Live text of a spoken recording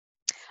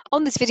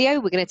On this video,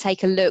 we're going to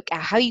take a look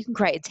at how you can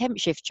create a temp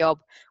shift job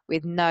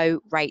with no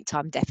rate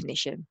time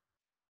definition.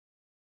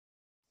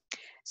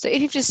 So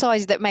if you've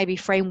decided that maybe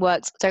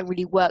frameworks don't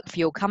really work for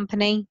your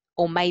company,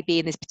 or maybe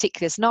in this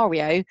particular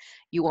scenario,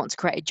 you want to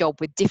create a job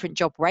with different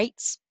job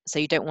rates, so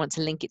you don't want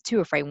to link it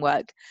to a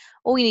framework,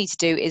 all you need to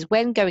do is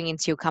when going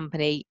into your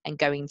company and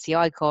going into the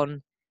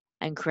icon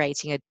and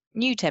creating a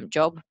new temp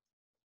job,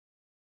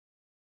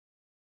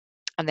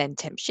 and then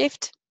temp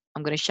shift,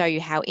 I'm going to show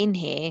you how in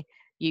here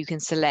you can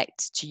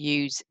select to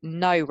use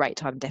no rate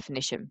time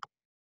definition.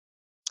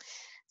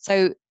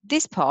 So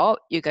this part,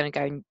 you're going to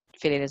go and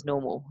fill in as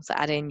normal. So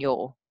add in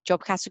your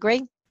job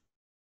category.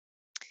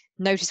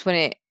 Notice when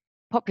it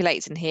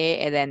populates in here,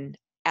 it then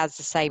adds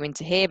the same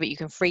into here, but you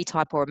can free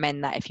type or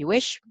amend that if you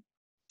wish.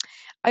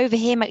 Over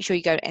here, make sure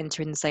you go and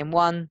enter in the same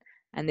one,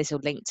 and this will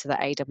link to the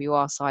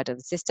AWR side of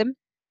the system.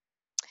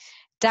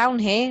 Down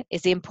here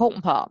is the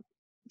important part.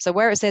 So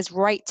where it says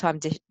rate time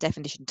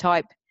definition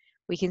type,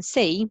 we can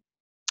see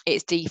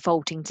it's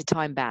defaulting to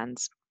time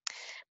bands.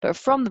 But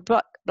from the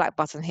black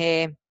button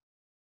here,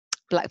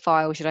 black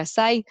file, should I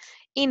say,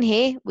 in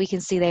here, we can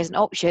see there's an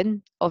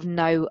option of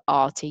no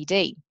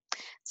RTD.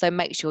 So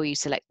make sure you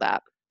select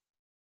that.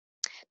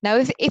 Now,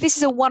 if this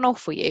is a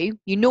one-off for you,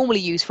 you normally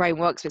use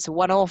frameworks. If it's a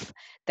one-off,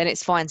 then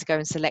it's fine to go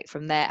and select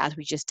from there as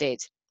we just did.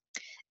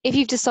 If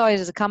you've decided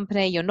as a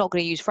company you're not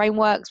going to use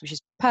frameworks, which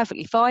is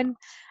perfectly fine,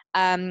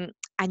 and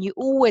you're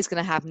always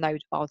going to have no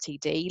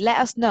RTD, let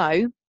us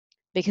know,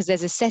 because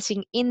there's a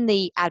setting in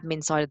the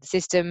admin side of the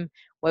system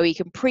where we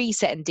can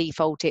preset and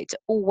default it to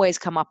always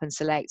come up and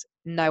select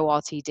no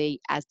RTD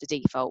as the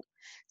default.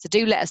 So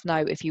do let us know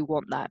if you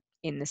want that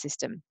in the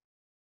system.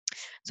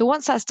 So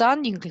once that's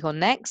done, you can click on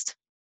next.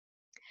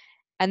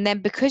 And then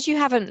because you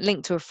haven't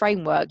linked to a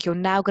framework, you're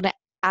now going to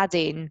add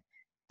in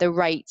the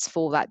rates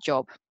for that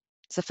job.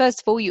 So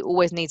first of all, you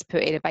always need to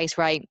put in a base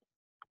rate.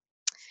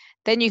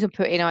 Then you can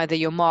put in either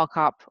your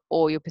markup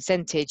or your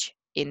percentage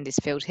in this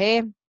field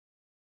here.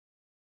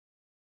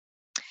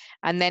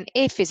 And then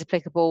if it's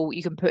applicable,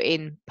 you can put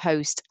in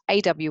post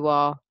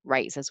AWR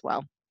rates as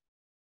well.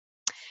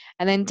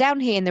 And then down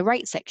here in the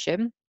rate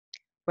section,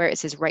 where it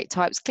says rate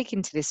types, click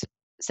into this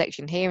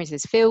section here, into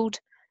this field,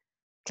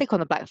 click on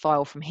the black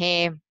file from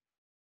here.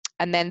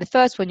 And then the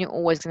first one you're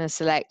always going to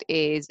select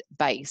is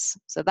base.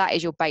 So that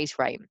is your base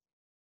rate.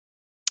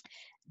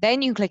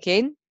 Then you click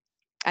in,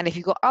 and if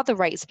you've got other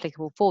rates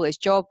applicable for this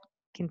job,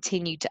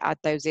 continue to add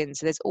those in.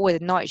 So there's always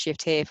a night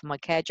shift here for my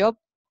care job.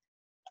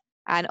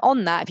 And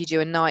on that, if you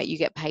do a night, you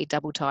get paid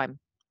double time.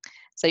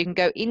 So you can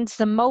go into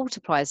the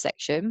multiplier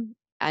section,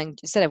 and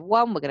instead of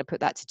 1, we're going to put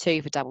that to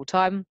 2 for double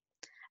time.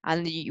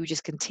 And you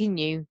just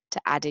continue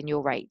to add in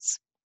your rates.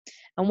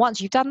 And once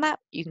you've done that,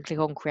 you can click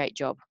on create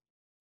job.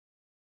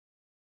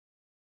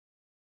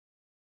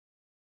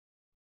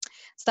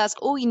 So that's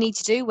all you need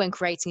to do when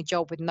creating a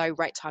job with no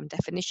rate time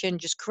definition.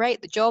 Just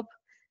create the job,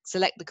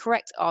 select the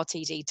correct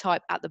RTD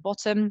type at the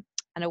bottom,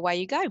 and away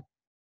you go.